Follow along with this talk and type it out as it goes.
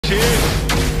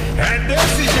jeito. É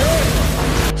desse jeito.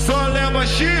 Só leva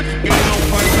chifre quem não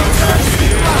faz amor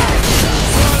direito.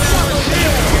 Só leva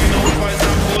chifre quem não faz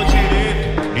amor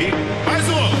direito. E mais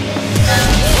um.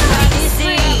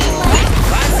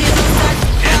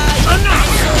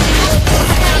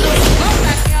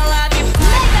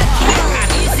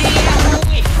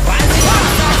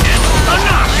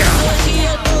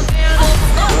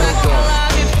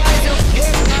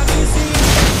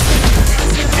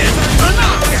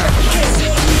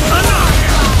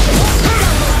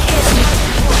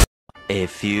 A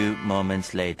few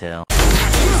moments later.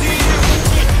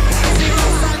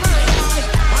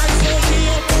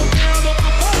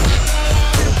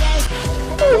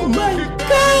 Oh my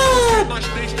God!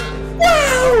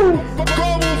 Wow!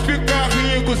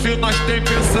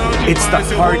 It's the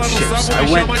hardships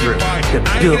I went through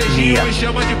that built me up.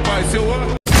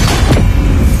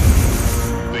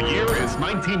 The year is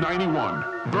 1991.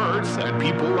 Birds and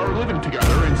people are living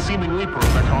together in seemingly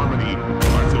perfect harmony,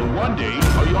 until one day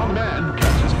a young man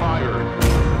catches fire.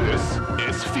 This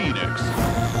is Phoenix.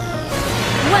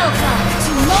 Welcome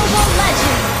to Mobile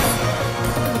Legends!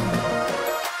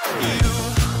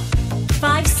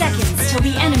 5 seconds till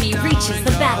the enemy reaches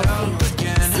the battlefield.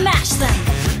 Smash them!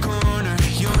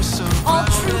 All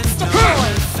troops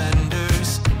deployed!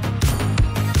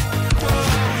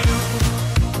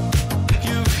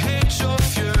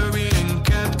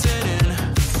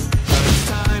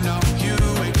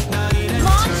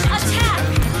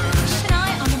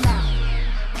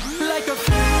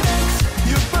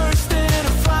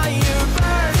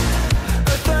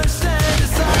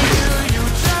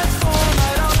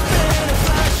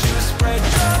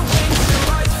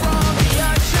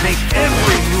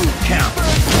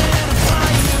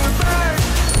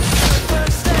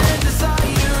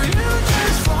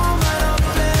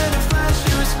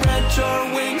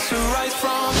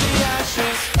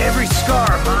 Every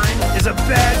scar of mine is a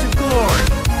badge of glory.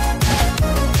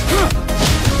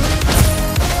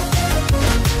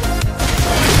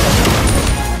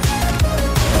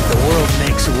 The world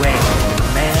makes a way, and the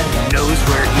man knows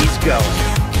where he's going.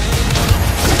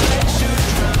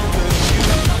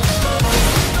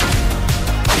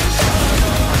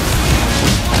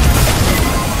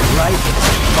 Life is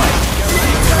a fight.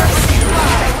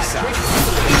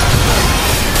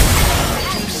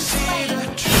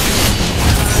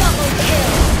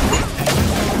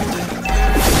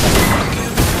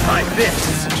 This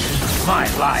is my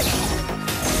life.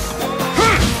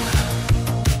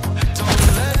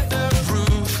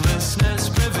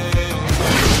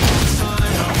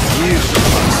 You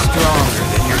are stronger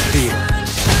than your fear.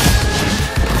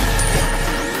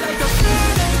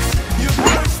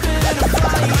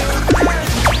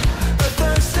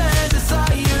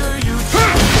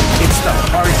 It's the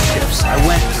hardships I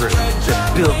went through that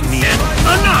built me a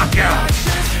knockout.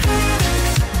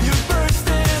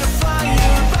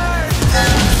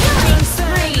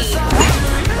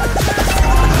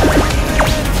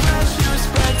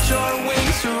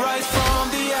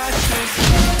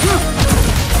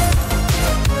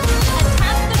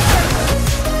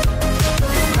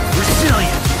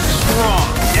 Resilient, strong,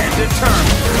 and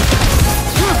determined.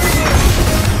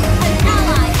 An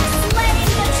ally has slain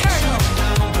the turtle!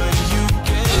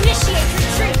 Initiate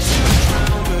retreat!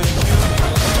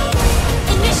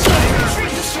 Initiate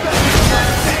retreat!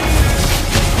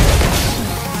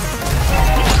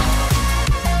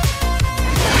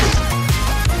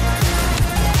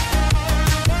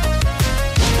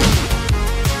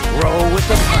 Roll with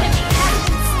the punch.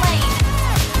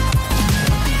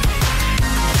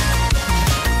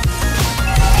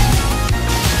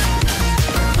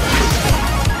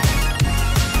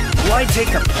 Why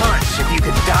take a punch if you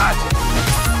can dodge it?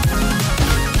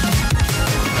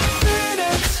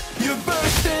 Phoenix, you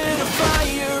burst in a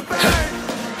fire burn.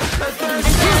 A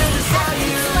thirst and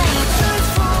desire,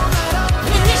 transform it up.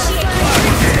 Initiate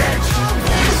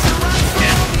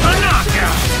A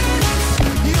knockout!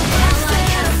 You burst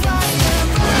in a fire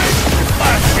burn.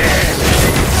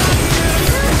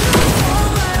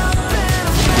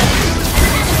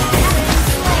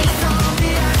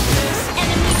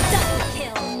 enemy double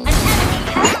kill! An enemy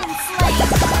has been slain!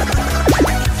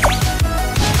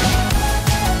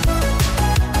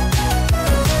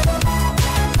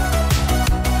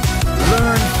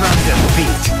 Learn from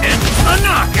defeat and a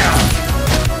knockout!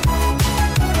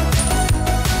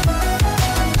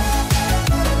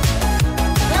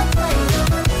 Well played!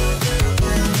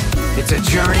 It's a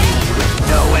journey with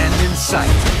no end in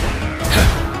sight.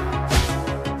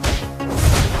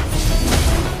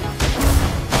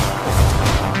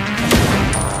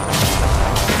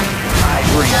 I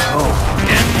bring hope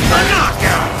and a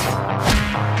knockout!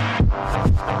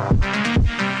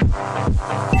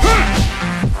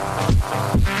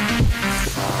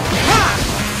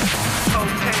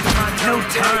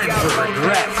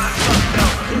 regret.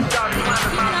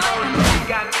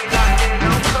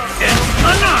 It's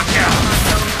a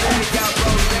knockout!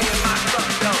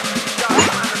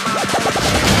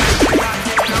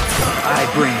 I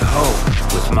bring hope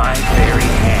with my very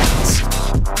hands.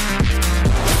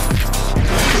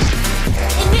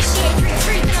 Initiate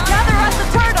retreat. Gather us the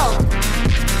turtle!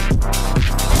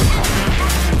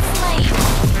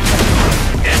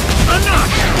 It's a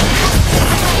knockout!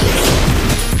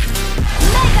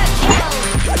 Mega kill.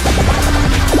 An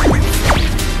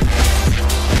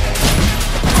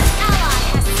ally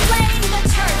has slain the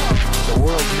turtle. The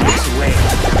world makes way.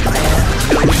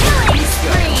 Killing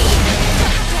spree.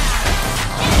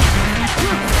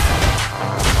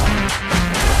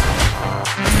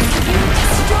 You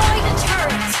destroy the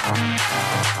turret.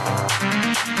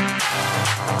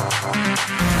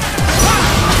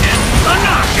 It's a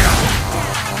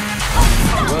knockout!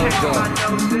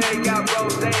 Initiate retreat.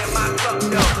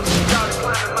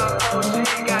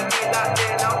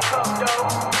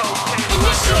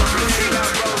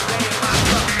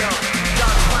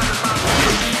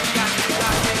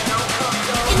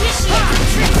 Initiate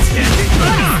retreat. It's a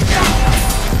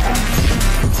knockout!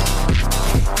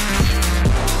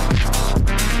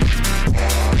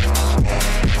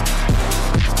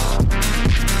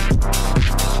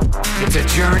 It's a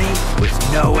journey with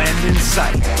no end in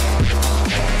sight.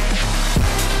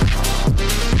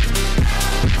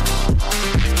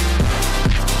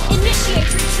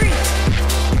 Initiate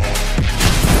retreat.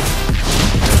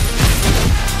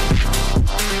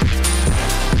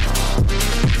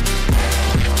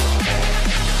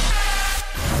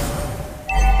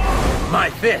 My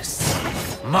fists,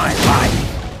 my life.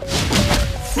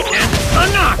 It's a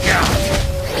knockout!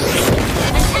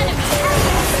 An enemy has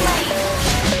been slain.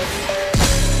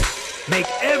 Make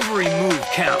every move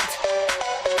count.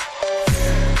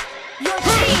 Your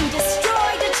team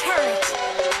destroyed a turret.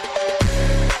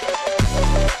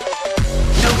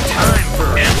 No time for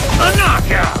it. A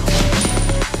knockout!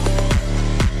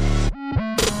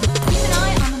 Keep an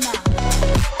eye on the map.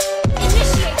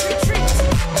 Initiate retreat.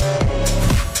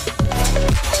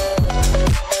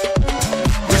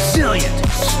 Resilient,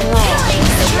 strong. Killing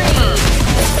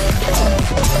spree.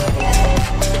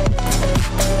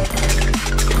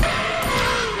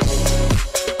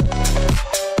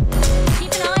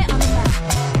 Keep an eye on the map.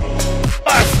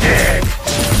 Busted!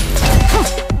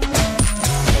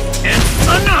 It's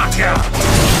a knockout!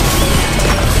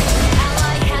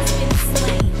 Ally has been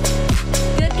slain.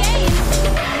 Good game.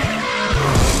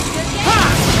 Good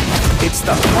game. It's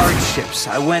the hardships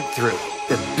I went through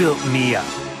that built me up.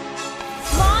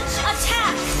 Launch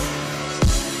attack.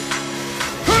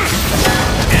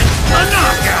 It's a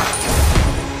knockout!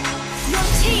 Your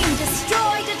team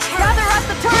destroyed a turret. Gather us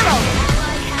the turtle!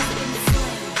 Ally has been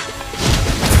slain.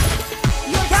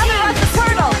 Your Gather team us the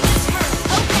turtle! destroyed a turret.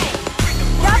 Okay.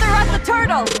 Gather us the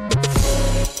turtle!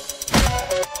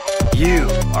 You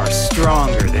are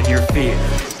stronger than your fear.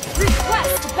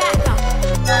 Request backup.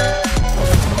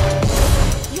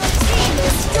 Your team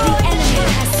destroyed. The enemy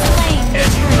has slain the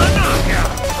It's a turret.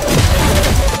 knockout!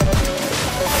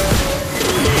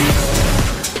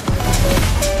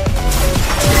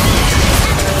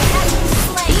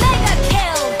 Slain. Mega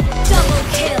kill. Double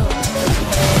kill.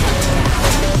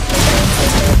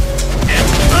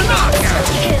 It's a knockout!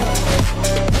 Kill.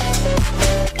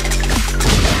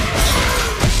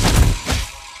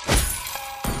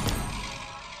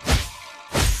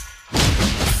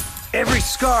 Every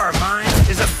scar of mine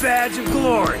is a badge of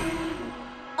glory.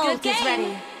 Ult is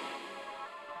ready.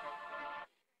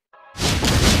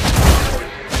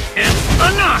 It's a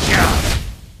knockout!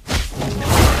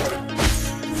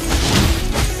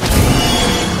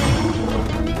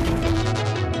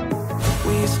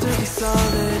 We used to be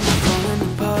solid, falling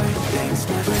apart. Things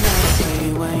never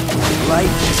nicely when you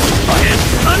Life is a fight.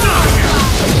 It's a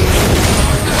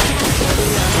knockout!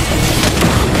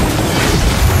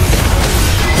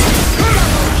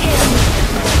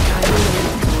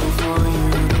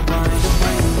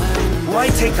 Why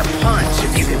take the punch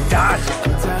if you can dodge it?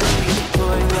 try to be the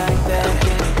boy like that,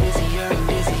 getting busier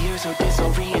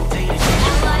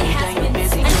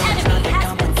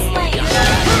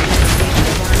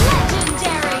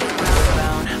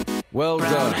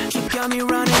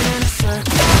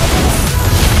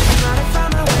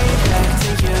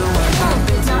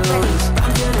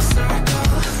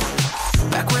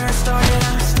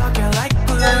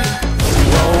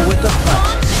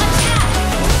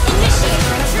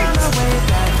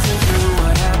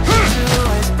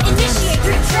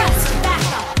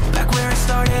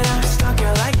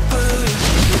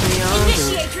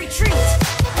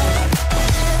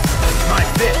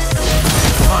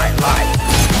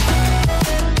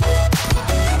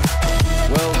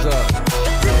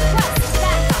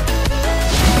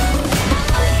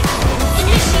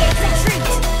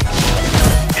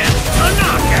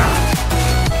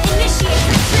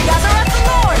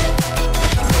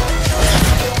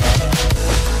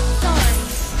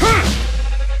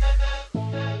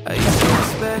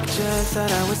thought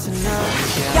I was enough.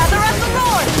 Gather at the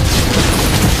Lord!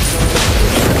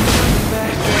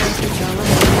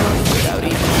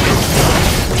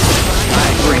 I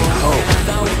bring hope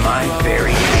with my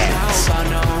very hands.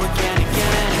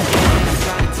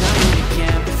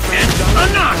 And a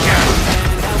knockout!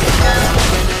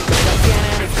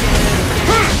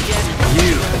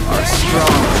 You are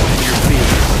strong in your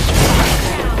feet.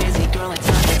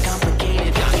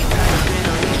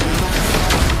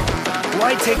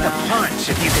 Why take the punch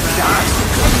if you can dodge?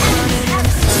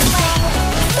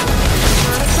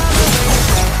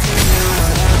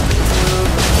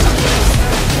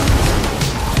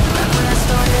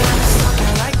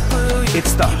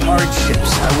 It's the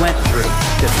hardships I went through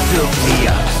that built me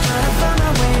up.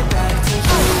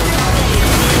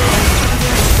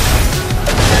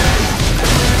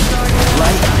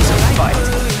 Life is a fight.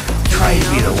 Try to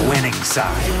be the winning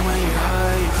side.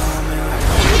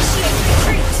 Initiate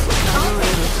retreat.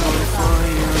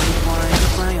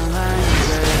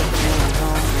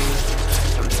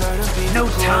 No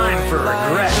time for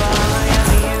regret.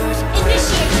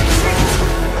 Initiate retreat.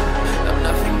 I'm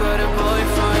nothing but a boy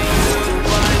for you.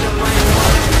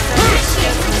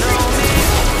 Initiate retreat.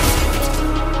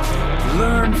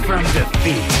 Learn from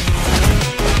defeat.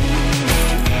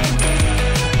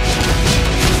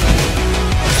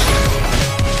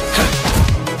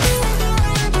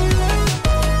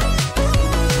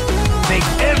 Make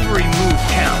every move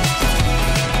count.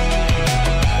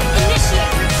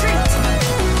 Initiate retreat.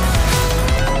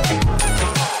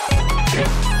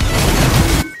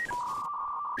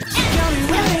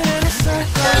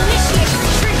 Initiate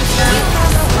retreat. You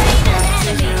have slain an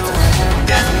enemy.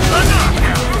 A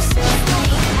knockout.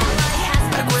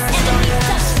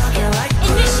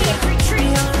 Initiate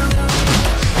retreat.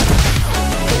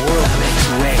 The world makes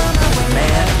way. The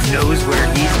man knows where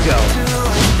he's going.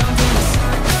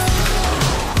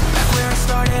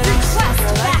 Request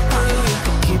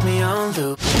backup. Keep me on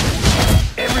loop.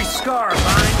 Every scar of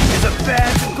mine is a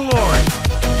badge of glory.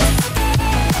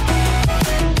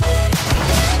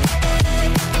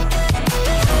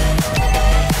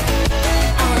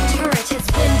 Our turret has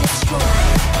been destroyed.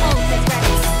 Ult is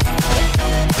ready.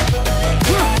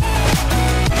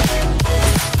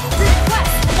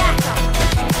 Request backup.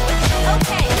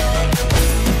 Okay.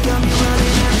 Got me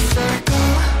running in a circle.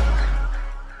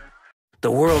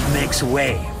 The world makes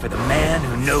way for the man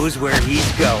who knows where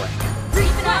he's going.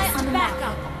 Request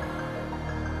backup.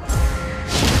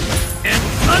 And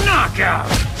a knockout!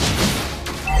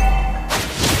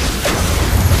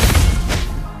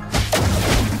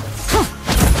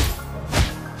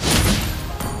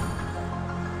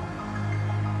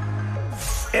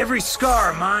 Every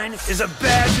scar of mine is a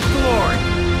badge of glory.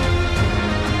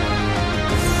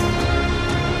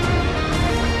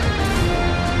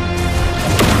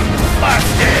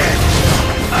 Busted!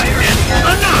 Iron,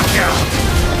 a knockout!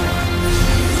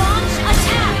 Launch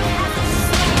attack.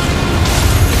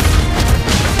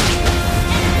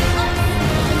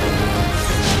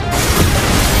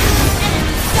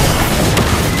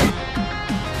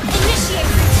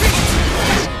 Initiate retreat.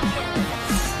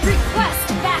 Request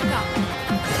backup.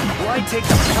 Why take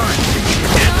the punch if you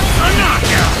can get a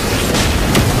knockout?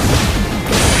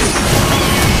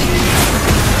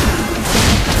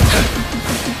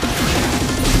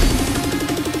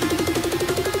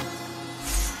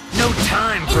 No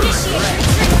time for Initiate regret.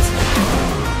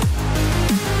 retreat.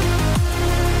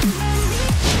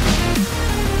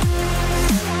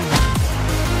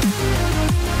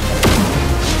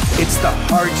 It's the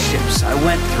hardships I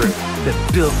went through that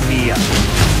built me up.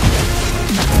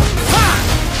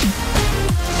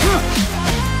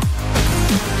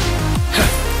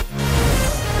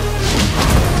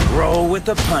 Roll with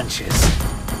the punches.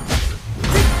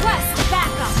 Request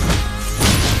backup.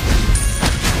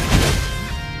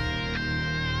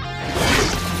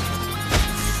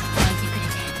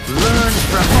 Learn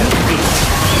from defeat.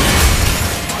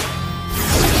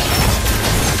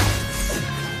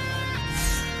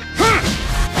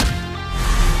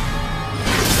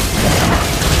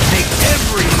 Make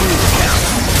every move count.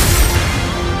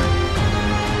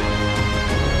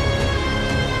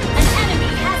 An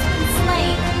enemy has been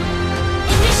slain.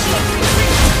 Initiate retreat.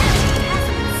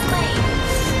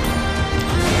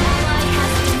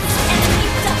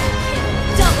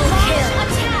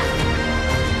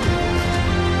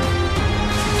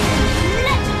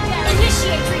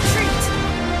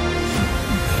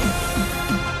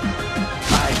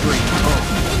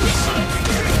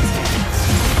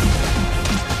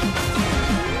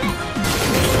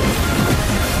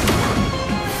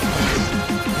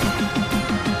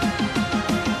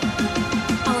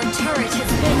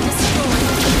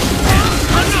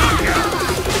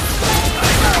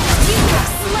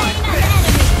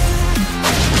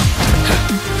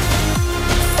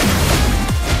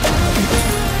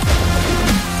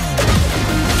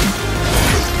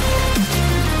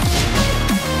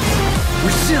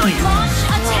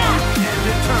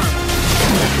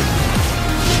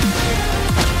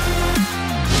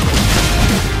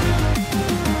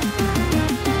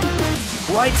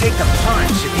 Why take the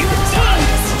punch if you can Team die?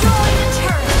 destroyed a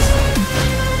turret.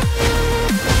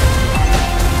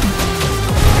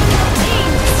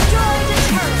 Team destroyed a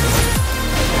turret.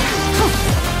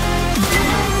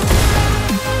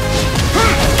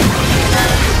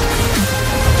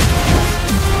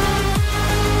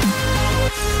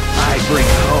 I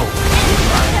bring